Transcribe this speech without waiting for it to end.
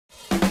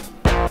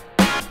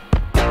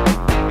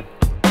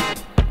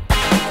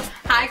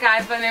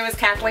guys, my name is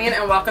Kathleen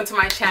and welcome to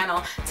my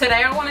channel.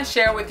 Today I want to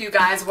share with you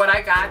guys what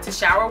I got to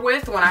shower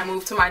with when I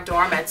moved to my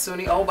dorm at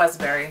SUNY Old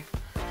Westbury.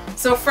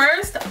 So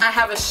first, I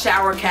have a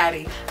shower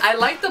caddy. I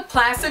like the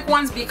plastic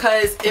ones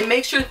because it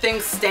makes your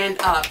things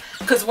stand up.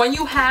 Because when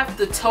you have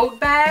the tote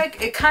bag,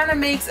 it kind of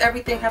makes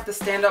everything have to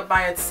stand up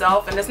by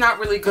itself, and it's not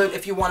really good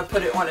if you want to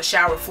put it on a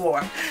shower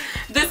floor.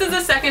 This is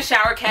the second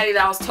shower caddy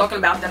that I was talking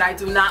about that I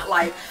do not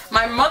like.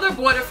 My mother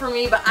bought it for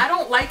me, but I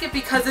don't like it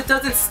because it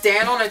doesn't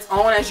stand on its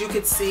own, as you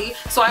could see.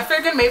 So I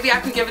figured maybe I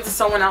can give it to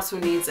someone else who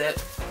needs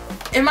it.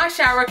 In my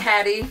shower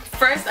caddy,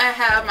 first I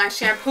have my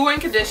shampoo and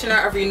conditioner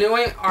of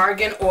Renewing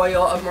Argan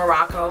Oil of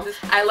Morocco.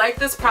 I like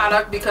this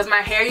product because my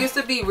hair used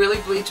to be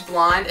really bleach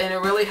blonde and it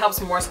really helps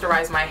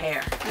moisturize my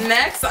hair.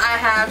 Next I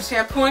have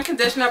shampoo and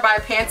conditioner by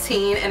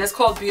Pantene and it's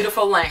called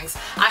Beautiful Lengths.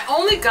 I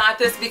only got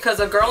this because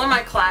a girl in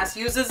my class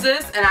uses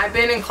this and I've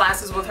been in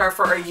classes with her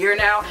for a year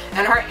now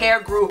and her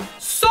hair grew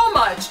so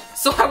much.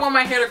 So I want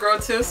my hair to grow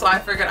too, so I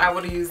figured I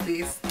would use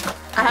these.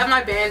 I have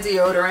my Band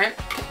deodorant.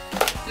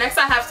 Next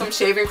I have some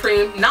shaving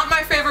cream. Not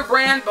my favorite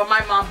brand, but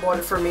my mom bought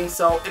it for me,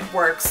 so it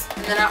works.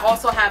 And then I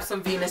also have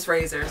some Venus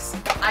razors.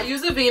 I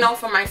use Aveeno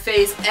for my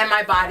face and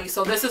my body,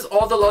 so this is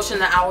all the lotion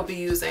that I will be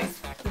using.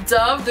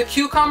 Dove the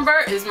Cucumber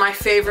is my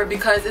favorite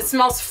because it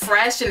smells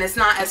fresh and it's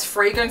not as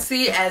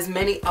fragrancy as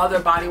many other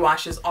body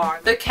washes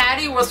are. The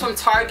caddy was from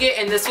Target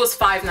and this was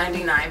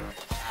 $5.99.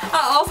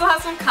 I also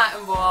have some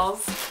cotton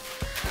balls.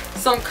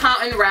 Some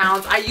cotton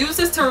rounds. I use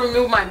this to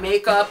remove my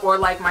makeup or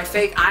like my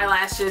fake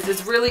eyelashes.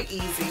 It's really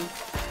easy.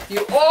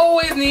 You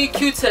always need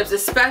Q-tips,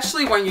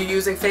 especially when you're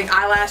using fake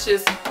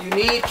eyelashes. You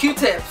need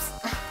Q-tips.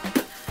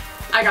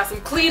 I got some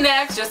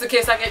Kleenex just in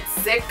case I get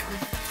sick.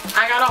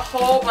 I got a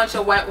whole bunch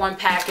of Wet One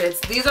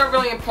packets. These are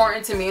really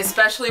important to me,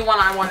 especially when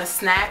I want to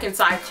snack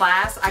inside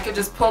class. I could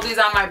just pull these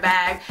out of my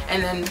bag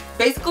and then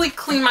basically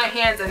clean my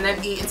hands and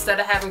then eat instead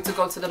of having to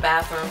go to the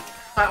bathroom.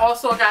 I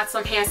also got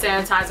some hand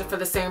sanitizer for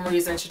the same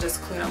reason, to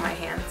just clean up my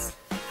hands.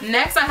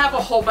 Next I have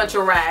a whole bunch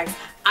of rags.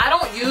 I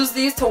don't use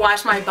these to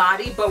wash my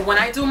body, but when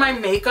I do my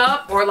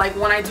makeup or like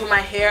when I do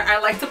my hair, I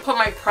like to put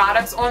my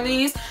products on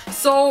these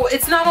so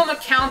it's not on the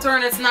counter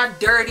and it's not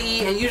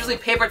dirty, and usually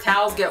paper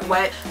towels get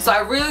wet. So I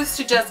really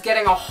suggest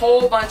getting a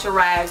whole bunch of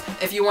rags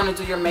if you want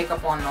to do your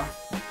makeup on them.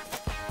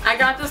 I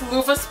got this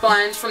loofah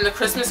sponge from the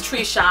Christmas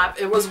tree shop.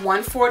 It was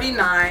 $1.49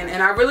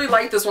 and I really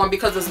like this one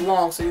because it's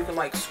long so you can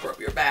like scrub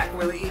your back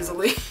really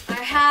easily. I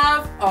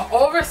have an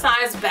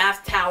oversized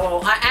bath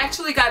towel. I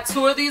actually got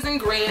two of these in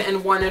green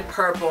and one in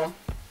purple.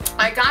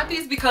 I got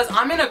these because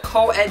I'm in a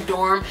co-ed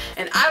dorm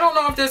and I don't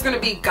know if there's going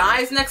to be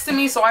guys next to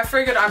me, so I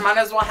figured I might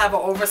as well have an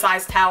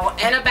oversized towel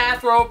and a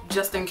bathrobe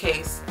just in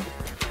case.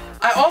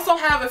 I also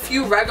have a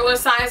few regular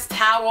sized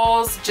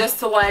towels just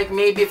to like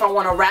maybe if I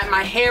want to wrap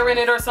my hair in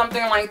it or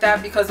something like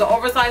that, because the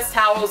oversized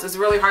towels is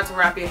really hard to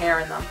wrap your hair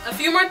in them. A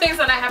few more things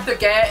that I have to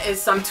get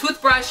is some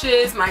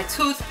toothbrushes, my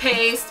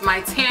toothpaste,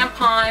 my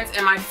tampons,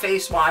 and my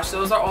face wash.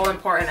 Those are all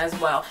important as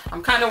well.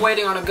 I'm kind of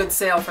waiting on a good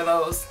sale for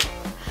those.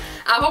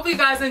 I hope you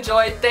guys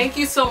enjoyed. Thank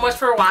you so much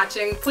for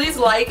watching. Please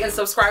like and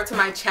subscribe to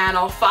my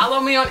channel. Follow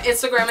me on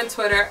Instagram and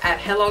Twitter at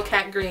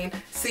HelloKathleenGreen.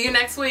 See you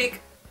next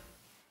week.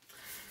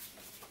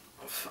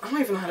 I don't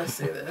even know how to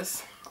say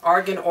this.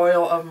 Argan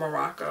Oil of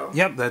Morocco.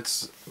 Yep,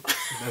 that's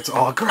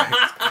all correct.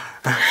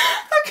 Okay.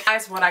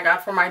 Guys, what I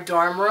got for my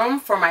dorm room,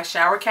 for my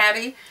shower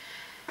caddy.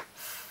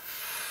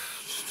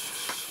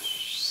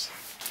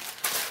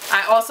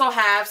 I also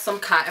have some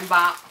cotton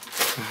balls.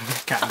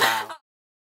 Cotton balls.